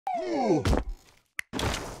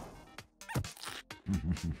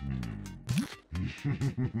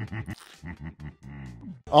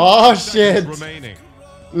Oh shit!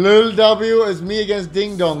 Lil W is me against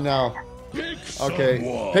Ding Dong now.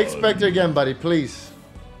 Okay, pick Spectre again, buddy, please.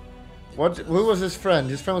 What? Who was his friend?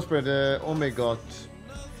 His friend was oh my god.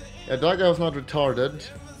 Yeah, that guy was not retarded.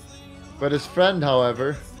 But his friend,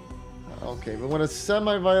 however. Okay, but when it's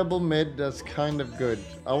semi-viable mid, that's kind of good.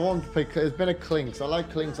 I won't pick. It's been a Clinkz. I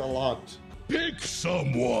like Clinkz a lot. Pick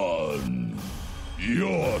someone.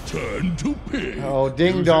 Your turn to pick. Oh,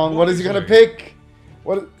 Ding Dong. What is he gonna pick?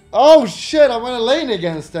 What? Oh shit! I went a lane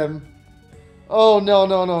against him. Oh no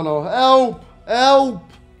no no no! Help! Help!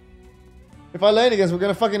 If I lane against, we're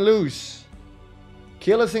gonna fucking lose.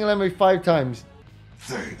 Kill a single enemy 5 times.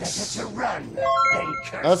 Thanks. Run.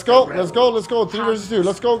 Let's go! Let's go! Let's go! 3 versus 2.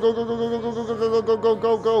 Let's go! Go! Go! Go! Go! Go! Go! Go! Go! Go!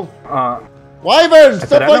 Go! Go! Go! Wyvern!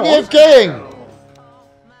 Stop fucking AFKing!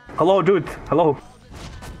 Hello, dude. Hello.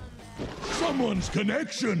 Someone's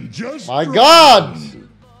connection just. My God!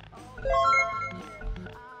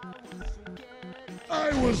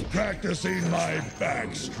 I was practicing my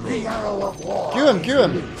backstroke. Cue him! Cue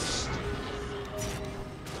him!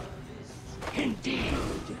 Indeed.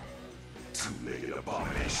 Two-legged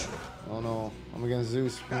abomination. Oh no, I'm against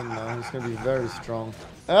Zeus now. He's gonna be very strong.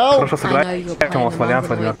 Oh! I know you're playing a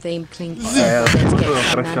mongoloid theme Clinkz. Let's get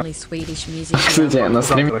some manly Swedish music. Кстати, на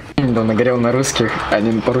стриме он нагорел на русских.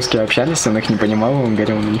 Они по-русски общались, он их не понимал, он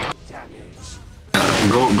горел на них.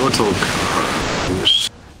 Go talk.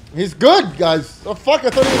 He's good, guys! Oh fuck, I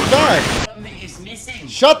thought he was dying!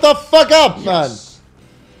 Shut the fuck up, man!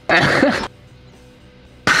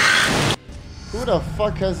 Who the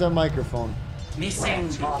fuck has a microphone?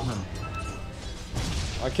 Missing problem.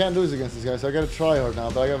 I can't lose against this guy, so I gotta try hard now,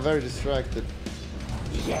 but I got very distracted.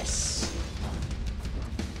 Yes.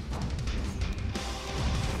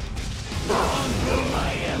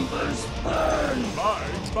 My embers burn.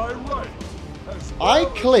 By right. I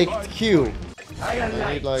clicked Q.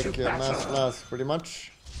 I need like mass blast, pretty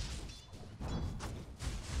much.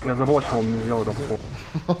 Я заблочил, он не сделал это.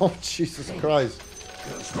 Oh, Jesus Christ.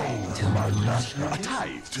 A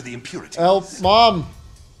tithe to the impurity. Help, Mom!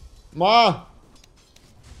 Ma!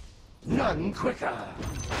 None quicker.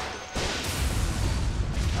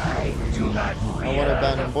 I do not I want to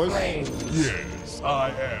abandon, boys. Yes, I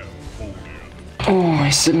am holding.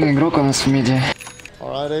 Ой, сильный игрок у нас в миде.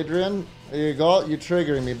 Alright, Adrian. Here you go. You're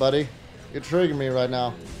triggering me, buddy. You're triggering me right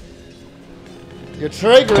now. You're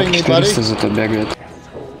triggering me, buddy. 400 зато бегает.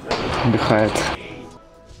 Отдыхает.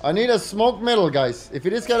 I need a smoke middle, guys. If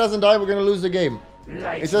this guy doesn't die, we're gonna lose the game.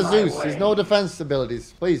 It's a Zeus. He's no defense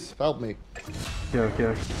abilities. Please, help me.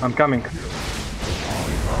 Here. I'm coming.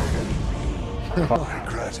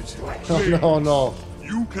 No, no.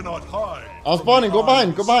 You cannot hide. I'm spawning. Go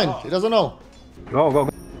behind. Go behind. He doesn't know. Go.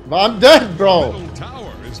 But I'm dead, bro.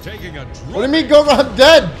 Tower is taking a What do you mean, go? I'm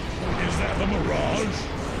dead. Is that the mirage?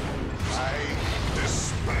 I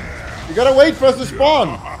despair. You gotta wait for us to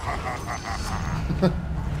spawn.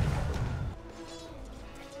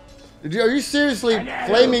 Are you seriously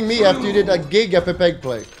flaming me after you did a giga pepeg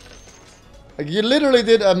play? Like, you literally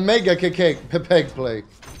did a mega pepeg play.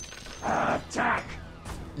 Attack.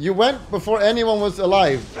 You went before anyone was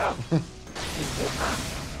alive.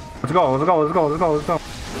 Let's go.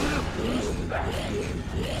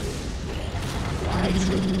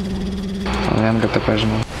 Ленга ТП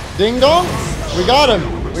жму. Ding Dong? We got him.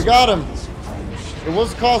 It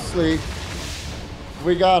was costly.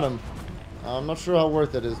 We got him. I'm not sure how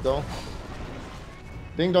worth it is, though.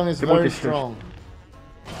 Ding Dong is very strong.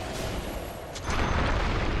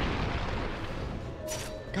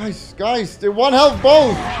 Guys, they're 1 health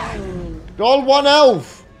both. They're all 1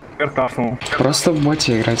 health. Просто в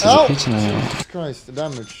боте играйте, запейте на него. Christ, the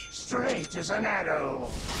damage. Straight as an arrow.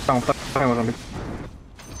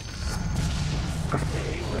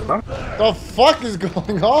 The fuck is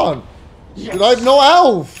going on? Dude, I have no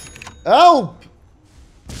health. Help!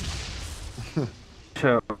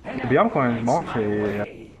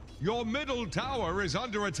 Your middle tower is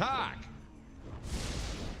under attack.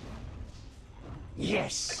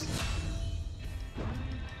 Yes.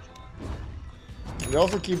 They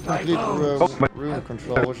also keep complete rune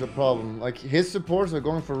control, which is a problem. Like, his supports are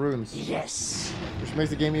going for runes. Yes. Which makes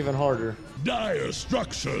the game even harder. Dire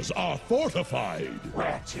structures are fortified.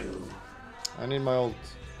 Where to? I need my ult.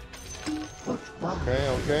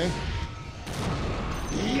 Okay.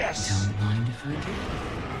 Yes. Don't mind if I do.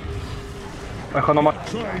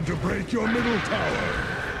 Trying to break your middle tower.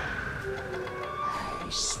 I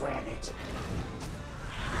swear it.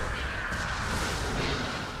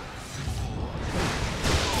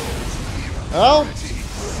 Help!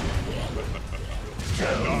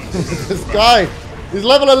 This guy, he's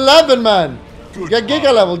level 11, man. Get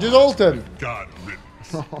Giga level, just ult him. God.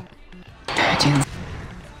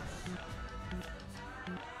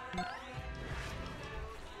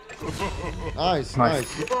 Nice,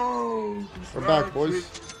 nice. We're back, boys.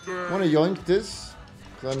 Wanna yoink this?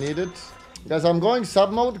 Cause I need it. Guys, I'm going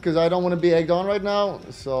sub mode because I don't want to be egged on right now.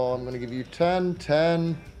 So I'm gonna give you 10,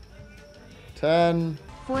 10, 10.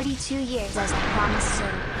 42 years as I promised,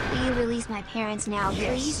 sir. Will you release my parents now,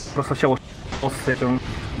 please? Просто чел с этим.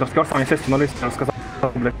 Да сказал сам, естественно, лист рассказал,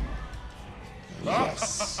 блядь.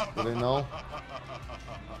 Yes. Do they know?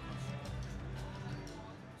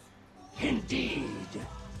 Indeed.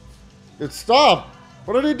 Dude, stop!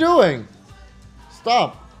 What are they doing?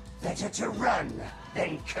 Stop. Better to run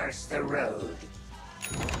than curse the road.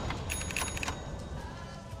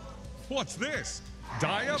 What's this?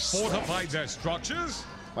 Dire fortified their structures?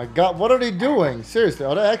 My god, what are they doing? Seriously,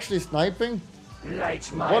 are they actually sniping? Light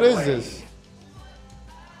my What is way. this?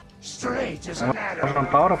 Straight as an Можем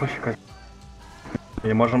arrow. Таура пощекать.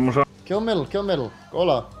 И можем уже... Kill middle,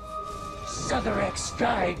 Gola. Southrex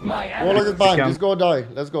guide my Gola arrow. is behind, Can. just go die,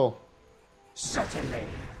 let's go. Certainly.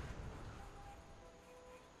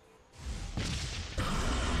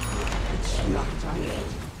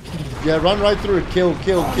 Yeah, run right through it, kill.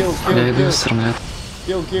 Я иду стремлять.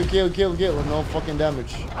 Kill, with no fucking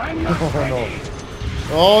damage. I'm not ready.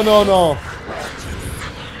 Oh no.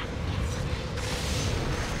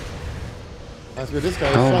 That's good, this guy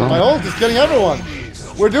is strong. My ult is killing everyone.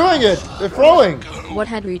 We're doing it, they're throwing. What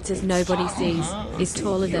had roots as nobody sees is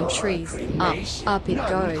taller than trees. Up it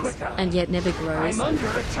goes, and yet never grows. I'm under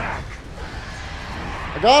attack.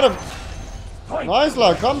 I got him. Nice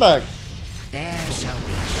luck, come back.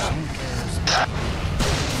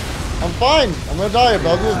 I'm fine. I'm gonna die, but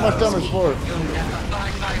I'll do as much damage for it.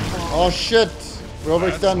 Oh shit. We're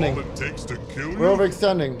overextending. It takes to kill We're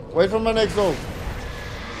overextending. Wait for my next ult.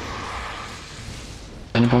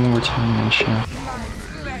 Я не помогу тебе ничего.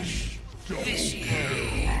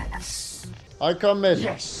 I come mid.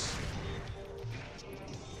 Yes.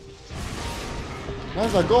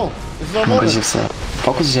 Nice, like, go. This is our Много moment. Зевса.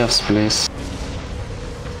 Focus Zeus, please.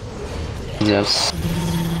 Zeus.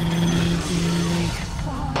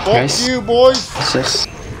 Fuck Guys. you, boys. Zeus.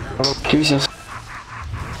 Kill Zeus.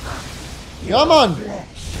 Come on.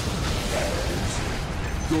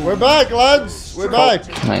 We're back, lads. We're back.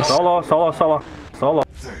 Nice. Соло.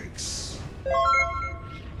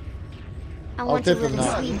 I I'll want to tip live him and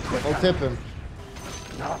now. sleep. I'll tip him.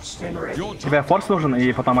 Not ready. Тебе форс нужен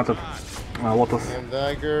и потом этот... Лотос. And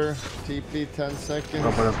dagger. TP 10 seconds.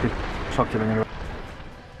 Шок тебе не...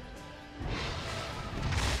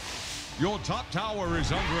 Your top tower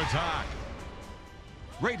is under attack.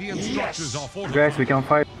 Radiant structures are fortified. Guys, we can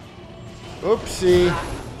fight. Oopsie.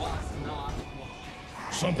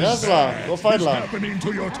 Tesla, go fight La. Happening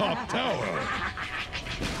to your top tower.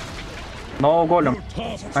 No golem.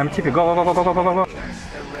 I'm TP. Go.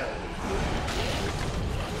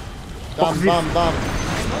 Bam.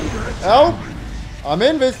 Help! I'm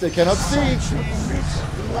in this, they cannot see.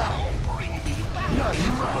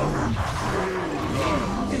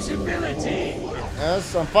 Visibility.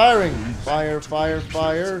 Yes, I'm firing. Fire.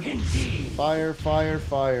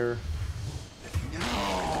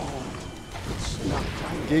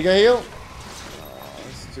 Giga heal.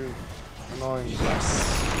 That's too annoying.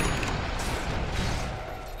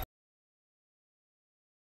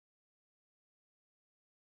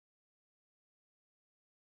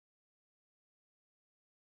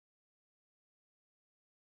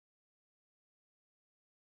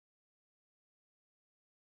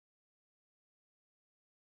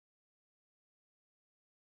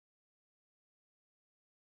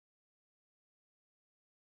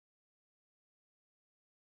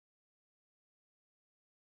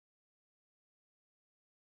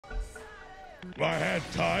 I had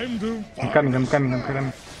time to I'm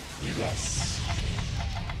coming. Yes.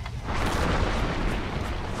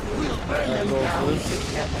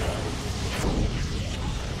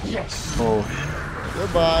 Oh,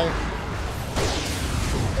 Goodbye.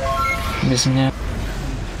 Без меня.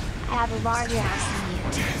 I have a larger house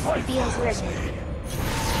than you. It feels written.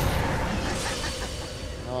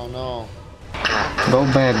 Oh no. Go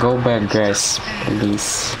back, guys.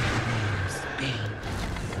 Please.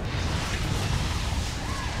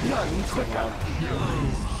 None quicker.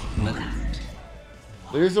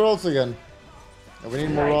 There's the ults again. And we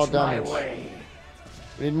need more raw Light my damage. way.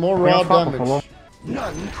 We need more raw damage.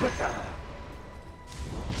 None quicker.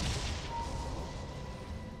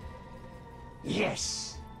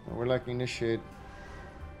 Yes. We're like initiate.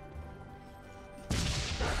 Not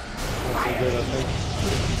so good, I think.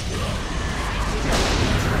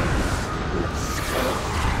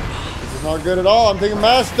 not good at all. I'm taking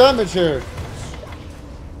mass damage here.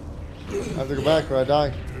 I have to go back or I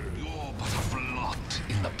die.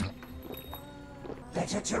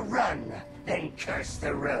 Better to run than curse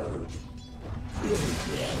the road.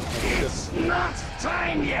 It's not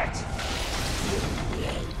time yet.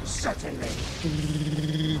 Certainly.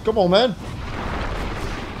 Come on, man.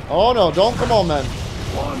 Oh no, don't come on, man.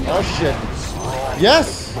 Oh shit.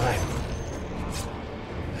 Yes!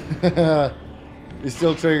 He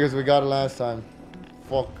still triggers, we got it last time.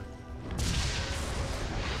 Fuck.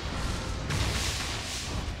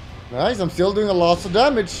 Nice, I'm still doing a lot of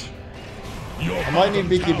damage. I might need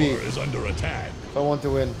BKB is under attack. if I want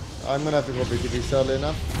to win. I'm gonna have to go BKB, sadly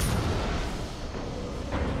enough.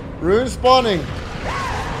 Rune spawning.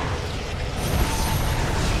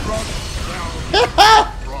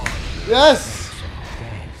 Yes!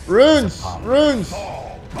 Runes! Runes!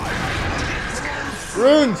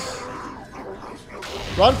 Runes!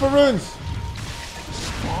 Run for runes!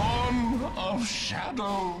 Spawn of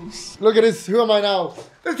shadows. Look at this, who am I now?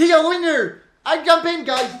 The TI winner! I jump in,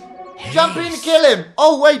 guys! Jump in and kill him!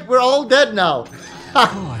 Oh wait, we're all dead now!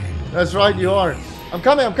 That's right, you are. I'm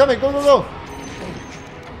coming, go, go, go!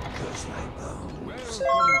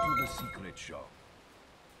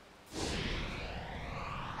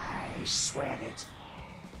 I swear it.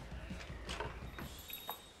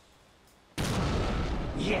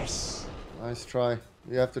 Yes. Nice try.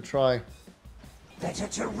 You have to try. Better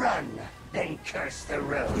to run than curse the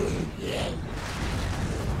road.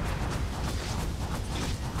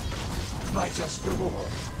 By just the war.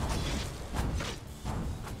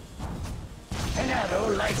 An arrow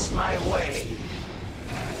lights my way.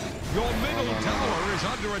 Your middle tower is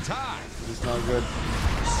under attack. This is not good.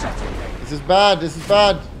 Certainly. This is bad, this is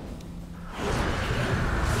bad.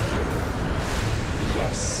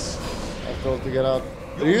 Yes. I have to get out.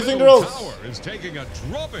 They're Your using the middle ropes. tower is taking a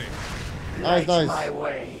drubbing. Nice, Lights nice. my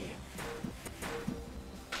way.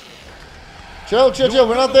 Chill, chill, chill.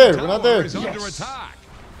 We're not there. We're not there. Is under Yes. attack.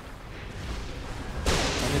 I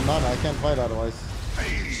need mana. I can't fight otherwise.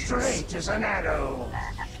 Straight as an arrow.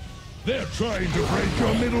 They're trying to break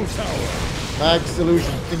your middle tower. Max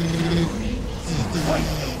illusion.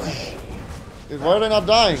 Dude, why are they not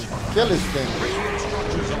dying? Kill this thing.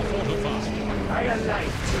 Structures are fortified. I alight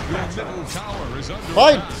to Your battle. middle tower is under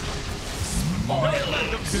Fight! attack.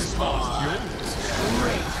 Let them dispose you.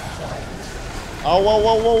 Oh, whoa,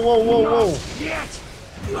 whoa, whoa, whoa, whoa, whoa. Yet.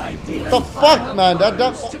 What the fuck, man? That. Oh,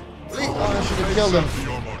 I should have killed him.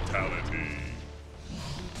 Your mortality.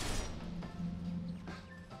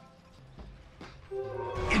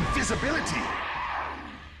 Invisibility.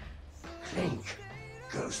 Clink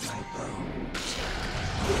goes my bones.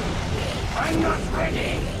 I'm not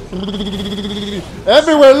ready.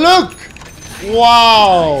 Everywhere, look!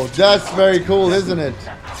 Wow, that's very cool, isn't it?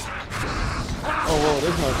 Oh, whoa,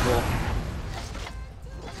 this is not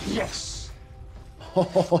Yes. cool.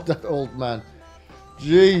 Oh, that old man.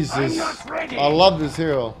 Jesus. I'm not ready. I love this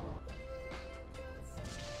hero.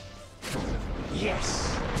 Yes.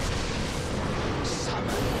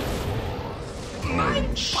 My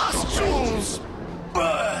pustules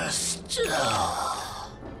burst.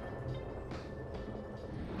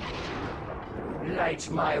 Light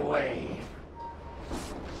my way.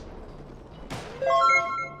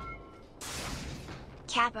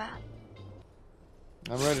 Kappa.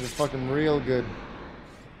 I'm ready to fuck him real good.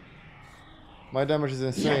 My damage is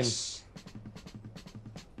insane. Yes.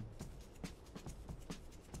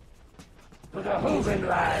 For the Hoven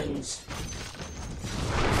lands.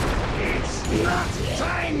 It's not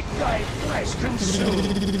time. Thy flesh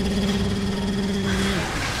consumed.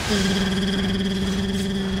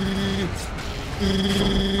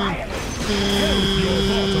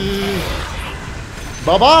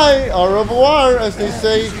 Bye bye, au revoir, as they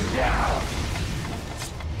say.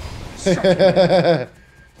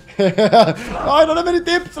 I don't have any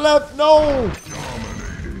tips left. No.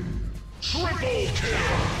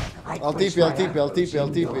 I'll TP, I'll TP, I'll TP, I'll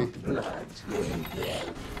TP.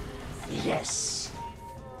 Yes.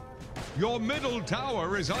 Your middle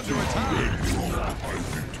tower is under attack.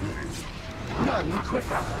 None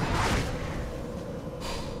quicker.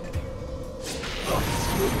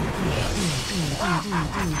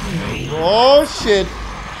 Oh shit.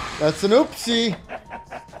 That's an oopsie.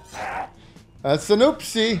 That's an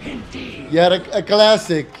oopsie. Yet a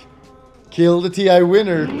classic. Kill the TI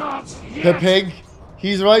winner. Not yet. Pepeg.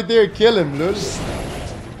 He's right there. Kill him, lul.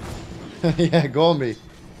 Yeah, go on me.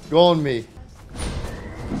 Go on me.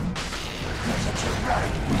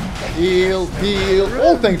 Heal, heal.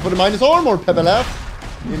 Oh, thanks for the minus armor, Pebelaf.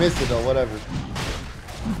 You missed it though, whatever.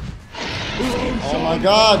 Oh my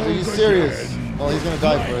god, are you serious? Well, he's gonna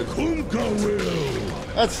die for it.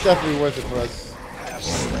 That's definitely worth it for us.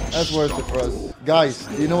 That's worth it for us. Guys,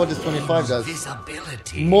 do you know what this 25 does?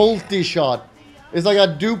 Multi-shot. It's like I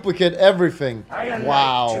duplicate everything.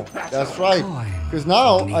 Wow. That's right. Because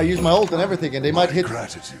now I use my ult and everything and they might hit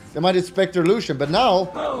Spectre Illusion, but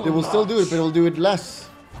now they will still do it, but it'll do it less.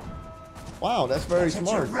 Wow, that's very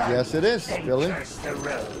smart. Yes, it is, Billy. You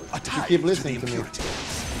should keep listening to me.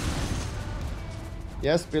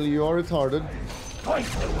 Yes, Billy, you are retarded.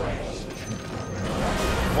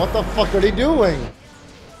 What the fuck are they doing?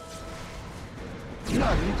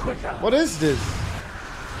 What is this?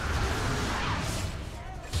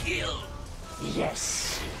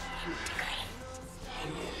 Yes.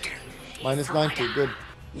 Minus 90, good.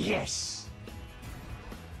 Yes.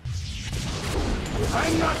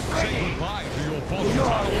 I'm not ready.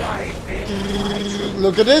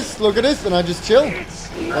 Look at this, and I just chill.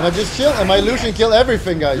 And my illusion kill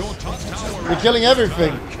everything, guys. We're killing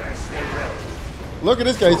everything. Look at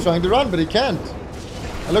this guy, he's trying to run, but he can't.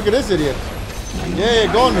 And look at this idiot. Yeah,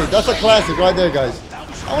 go on me. That's a classic right there, guys.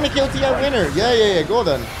 I want to kill TI winner. Yeah, go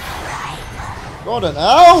then. Go then.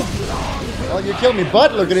 Ow! Well, you killed me,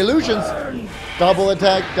 but look at illusions. Double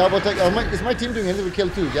attack. Oh, is my team doing anything? We kill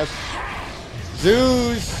two, yes.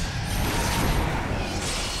 Zeus.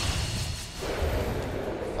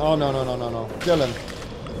 Oh, no. Kill him.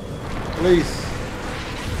 Please.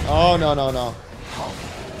 Oh, no.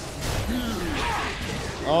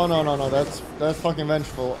 Oh, no. That's fucking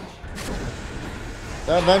vengeful.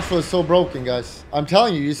 That vengeful is so broken, guys. I'm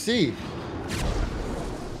telling you, you see.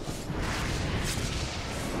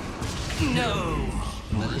 No.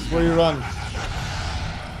 This is where you run.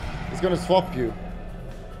 He's gonna swap you.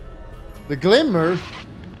 The glimmer.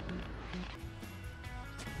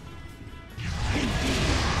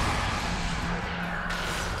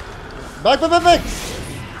 Back.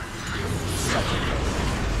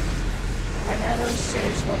 Another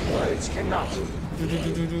says what words cannot. I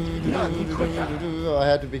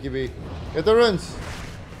had to BKB. Get the runes.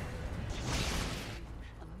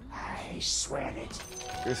 I swear it.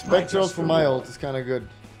 Okay, Spectral for my ult is kind of good.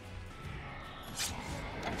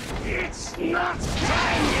 It's not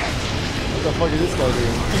time yet. What the fuck is this guy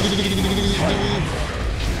doing?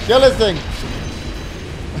 Kill this thing.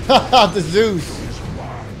 The Zeus.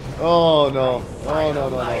 Oh no.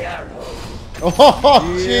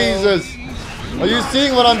 Oh Jesus. Are you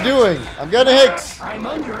seeing what I'm doing? I'm getting hicks. I'm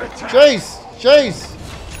under attack. Chase.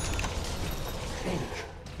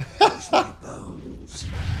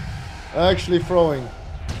 Actually throwing.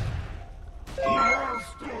 Go.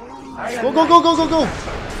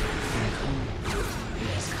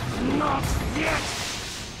 Not yet.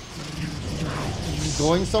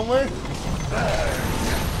 Going somewhere?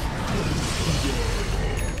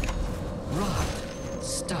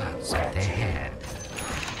 Starts at the head.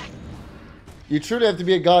 You truly have to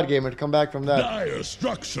be a god gamer to come back from that. Dire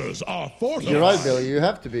structures are fortified. You're right, Billy. You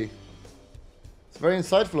have to be. It's very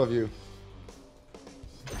insightful of you.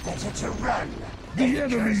 Better to run. The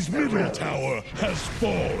enemy's middle tower has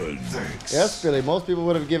fallen. Yes, Billy. Most people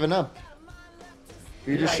would have given up.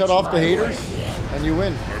 You just shut off the haters and you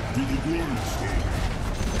win.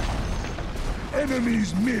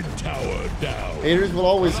 Enemy's mid tower down. Haters will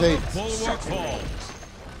always hate.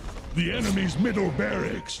 The enemy's middle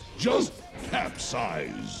barracks just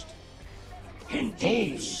capsized.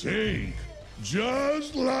 Indeed. Hope sink.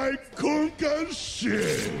 Just like Kunka's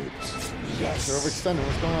shit. Yes. They're overextended.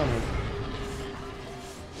 What's going on here?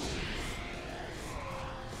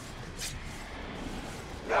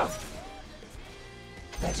 No.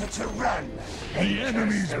 Better to run. The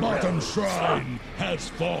enemy's bottom shrine has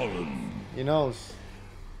fallen. He knows.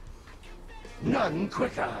 None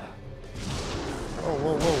quicker.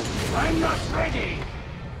 Whoa. I'm not ready.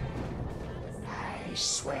 I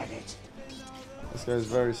swear it. This guy's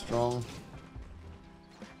very strong.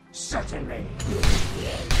 Certainly.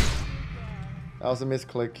 That was a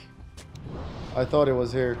misclick. I thought it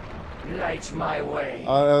was here. Light my way.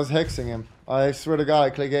 I was hexing him. I swear to God,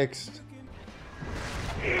 I click X'd.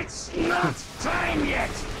 It's not time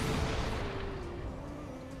yet.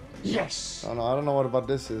 Yes. Oh no, I don't know what about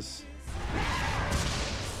this is.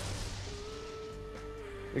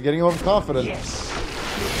 You're getting overconfident. Yes.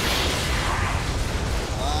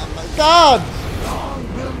 Oh my God!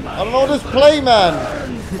 I don't know this play, man.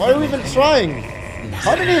 Why are we even trying?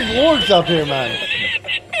 How do they have wards up here, man?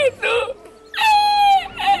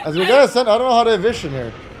 As we gotta send, I don't know how to vision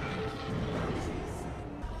here.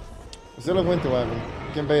 Still have Winter Weapon.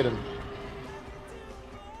 You can bait him.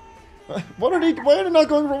 What are they? Why are they not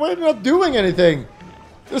going? Why are they not doing anything?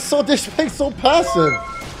 They're playing so passive.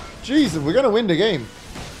 Jesus, we're gonna win the game.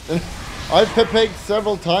 I've pipaked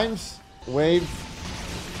several times. Wave.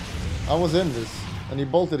 I was in this. And he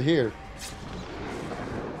bolted here.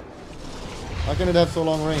 How can it have so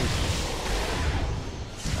long range?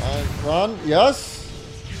 And run. Yes.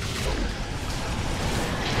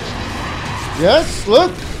 Yes.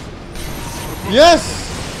 Look. Yes.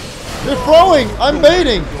 They're throwing. I'm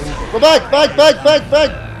baiting. Go back. Back. Back. Back.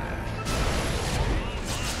 Back.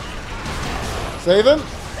 Save him.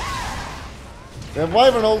 They have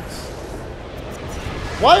Wyvern ult.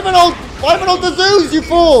 Wyvern ult! Wyvern ult the Zeus, you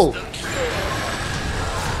fool!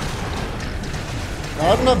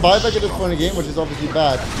 Now, I don't have buyback at this point in the game, which is obviously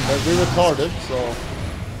bad. But we're retarded, so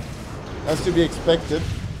that's to be expected.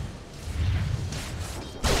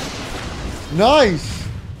 Nice!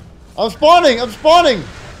 I'm spawning! I'm spawning!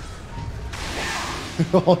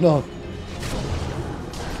 Oh no.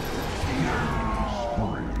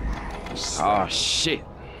 Oh shit.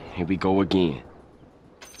 Here we go again.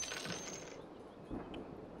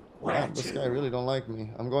 Wow, this guy really don't like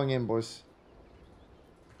me. I'm going in, boys.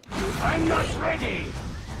 I'm not ready.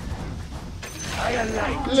 I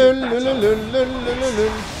like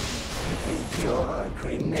your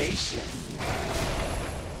cremation.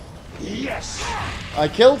 Yes. I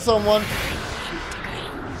killed someone.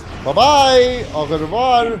 Bye bye. Au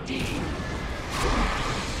revoir.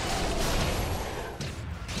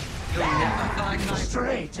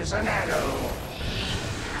 Straight as an arrow.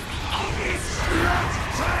 It's not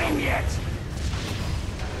time yet.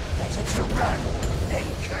 Better to run than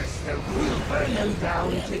curse the we'll burn them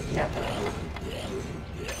down together.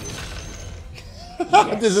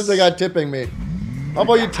 This is the guy tipping me. How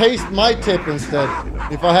about you taste my tip instead?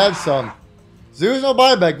 If I had some. Zeus no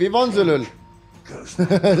buyback. Vi won Zulul.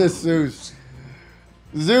 This Zeus.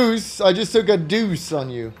 Zeus, I just took a deuce on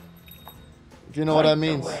you. If you know what that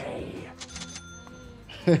means.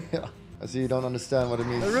 I see you don't understand what it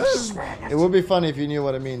means. It would be funny if you knew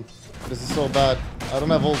what it means. This is so bad. I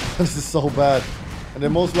don't have ult. This is so bad. And they're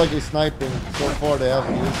most likely sniping. So far they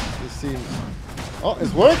haven't. This seems... Oh,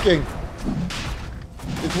 it's working!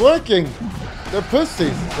 It's working! They're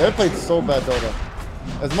pussies. They've played so bad Dota.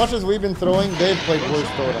 As much as we've been throwing, they've played worse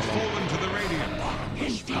Dota.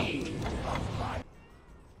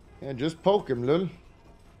 Yeah, just poke him, lul.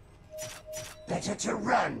 Better to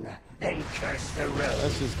run than curse the road.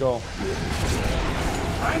 Let's just go.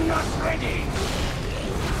 I'm not ready.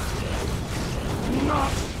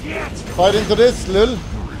 Not yet. Fight into this, lul.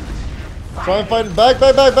 Try and fight it back,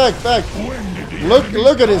 back, back, back, back.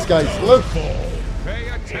 Look at this, guys. Look.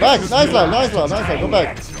 Back. Nice lad, nice lad, nice lad. Go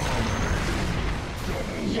back.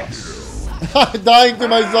 Yes. Dying to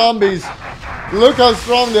my zombies. Look how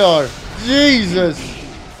strong they are. Jesus.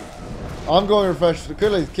 I'm going refresh.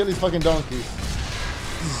 Kill these fucking donkeys.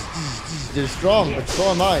 They're strong, but so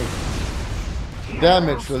am I.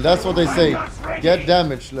 Damage, lul. That's what they say. Get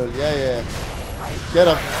damage, lul. Yeah, yeah. Get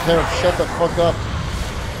up, pair. Shut the fuck up.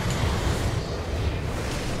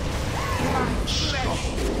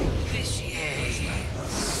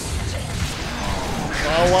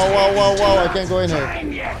 Wow, wow, wow, wow, wow. I can't go in here.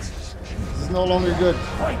 This is no longer good.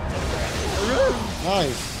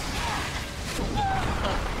 Nice.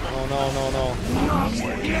 No, no, no, no.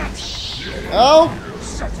 Oh!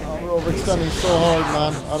 Oh, we're overextending so hard,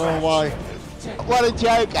 man. I don't know why. What a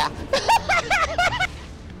joker.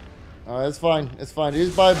 Alright, it's fine. It's fine.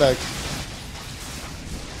 Use buyback.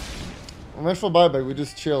 Eventual buyback, we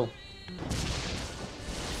just chill.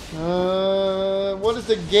 What is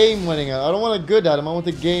the game winning item? I don't want a good item, I want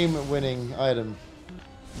the game winning item.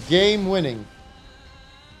 Game winning.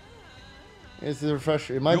 It's a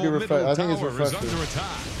refresher. It might be refresher. I think it's refresher.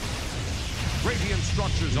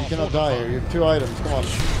 You cannot die here. You have 2 items. Come on.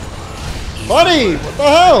 Buddy! What the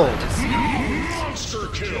hell?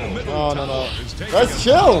 Oh, no, no. Let's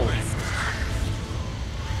chill!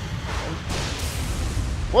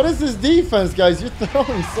 What is this defense, guys? You're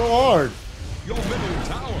throwing so hard. Your middle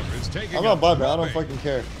tower is taking I'm not buyback. I don't fucking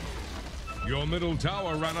care. Your middle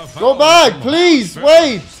tower ran afoul. Go back, please.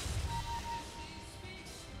 Wait.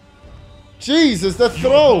 Jesus, that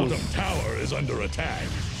throws. Your tower is under attack.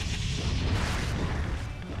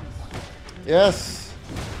 Yes.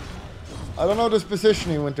 I don't know this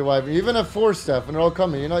positioning went to Wyvern. You even have 4 staff and they're all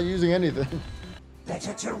coming. You're not using anything.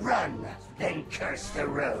 Better to run than curse the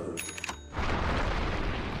road.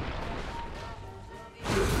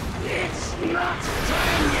 It's not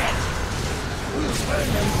time yet. We'll burn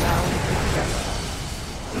them down together.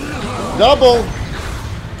 Double.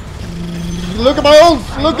 Look at my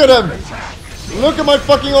ults. Look at them. Look at my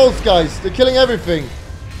fucking ults, guys. They're killing everything.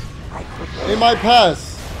 In my pass.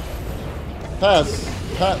 Path.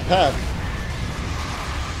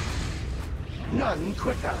 None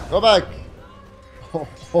quicker. Go back.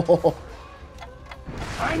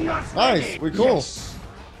 I'm not Nice, ready. we're cool. Yes.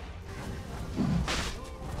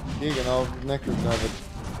 Egan, I'll necro have it.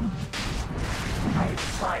 I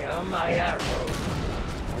fire my arrow.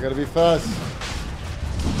 I gotta be fast.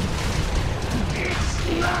 It's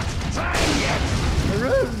not time yet.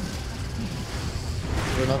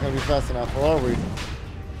 We're not gonna be fast enough, or are we?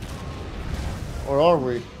 Or are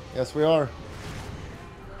we? Yes, we are.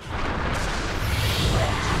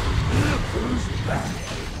 Look who's back.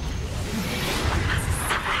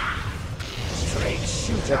 Straight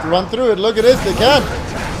shooter. You have to run through it. Look at this, they can't.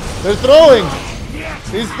 They're throwing.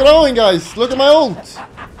 He's throwing, guys. Look at my ult.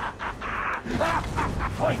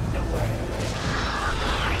 Point the way.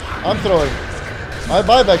 I'm throwing. I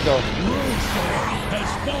buy back though.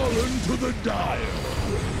 Has fallen to the dial.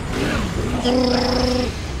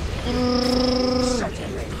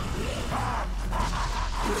 Certainly.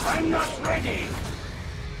 I'm not ready.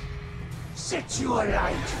 Set you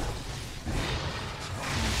alight.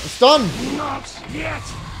 Stun. Not yet.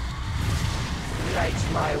 Light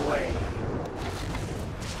my way.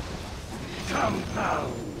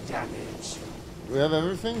 Compound damage. Do we have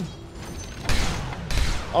everything?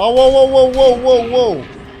 Oh, whoa, whoa, whoa, whoa, whoa, whoa.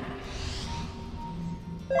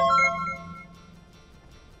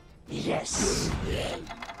 Yes.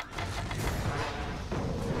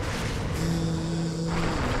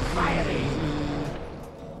 Firing.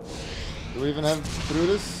 Do we even have through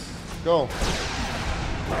this? Go.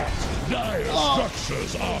 Dire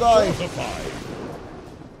structures are die. fortified.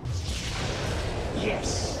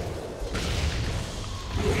 Yes.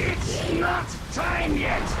 It's not time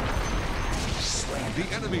yet. The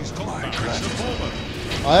enemy's combat has fallen.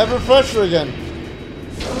 I have refresher again.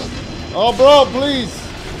 Oh, bro, please.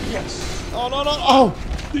 Yes. Oh, no, no. Oh.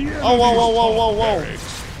 Oh, whoa, whoa, whoa, whoa, whoa.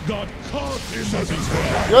 Got caught in the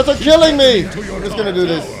You guys are killing me. I'm just gonna do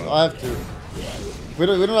this. I have to. We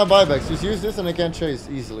don't have buybacks. Just use this and I can't chase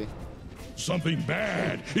easily. Something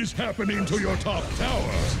bad is happening to your top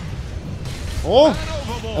tower. Oh,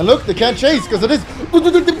 and look, they can't chase because of this.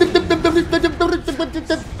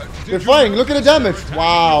 They're fighting. Look at the damage.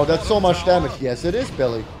 Wow, that's so much damage. Yes, it is,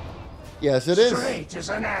 Billy. Yes, it is. Straight as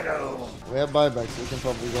an arrow. We have buybacks. We can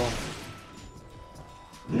probably go.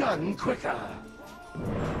 None quicker. We're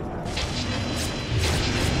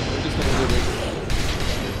just gonna do this.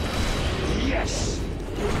 Yes.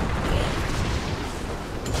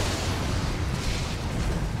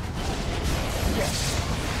 Yes.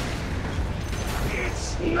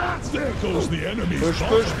 It's not. There goes the enemy. Push,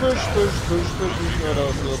 push, push, push, push, push. Oh, that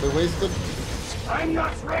was a little bit wasted. I'm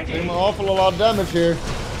not ready. Doing an awful lot of damage here.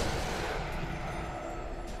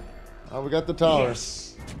 Oh, we got the tower.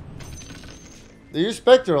 Yes. They use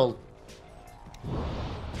Spectral.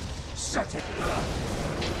 Set it.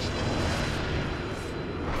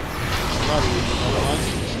 Not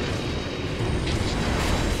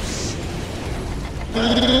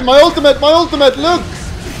even, my ultimate, look!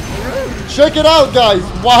 Check it out, guys.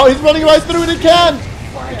 Wow, he's running right through it. He can't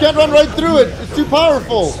run right through it. It's too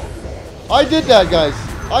powerful. I did that, guys.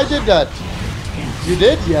 I did that. You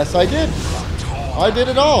did? Yes, I did. I did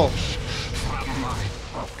it all.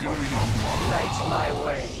 Light my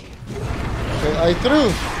way. Okay, I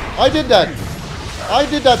threw. I did that. I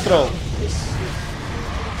did that throw.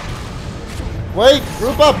 Wait,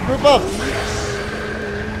 group up, group up.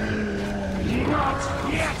 Not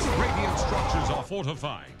yet. Radiant structures are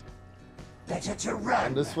fortified. Better to run.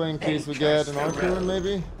 And this way in case we get an archer in,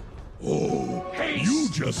 maybe. Oh, you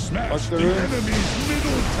just smashed the the roof. enemy's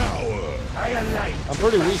middle tower. I alight. I'm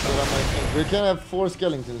pretty weak with that, I think. We can have 4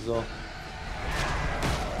 skeletons though.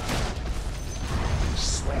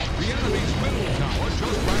 The enemy's middle tower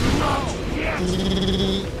just ran down.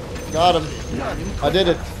 Got him. I did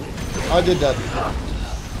it. I did that.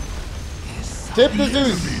 Tip the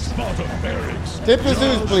Zeus. Tip the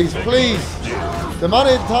Zeus, please. Please. The amount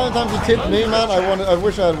of times he tipped me, man, I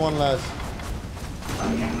wish I had one last.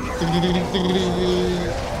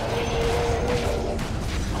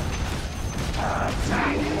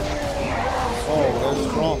 Oh, that's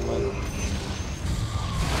strong, man.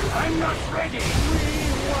 I'm not ready.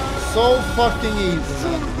 So fucking easy,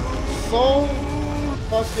 man. So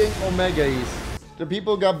fucking omega easy. The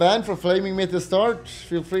people got banned for flaming me at the start.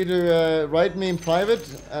 Feel free to write me in private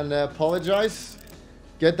and apologize.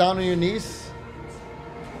 Get down on your knees.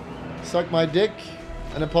 Suck my dick.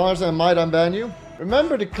 And apologize, I might unban you.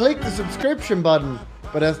 Remember to click the subscription button.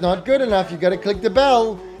 But that's not good enough. You gotta click the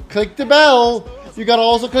bell. Click the bell. You gotta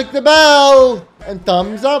also click the bell. And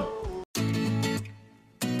thumbs up.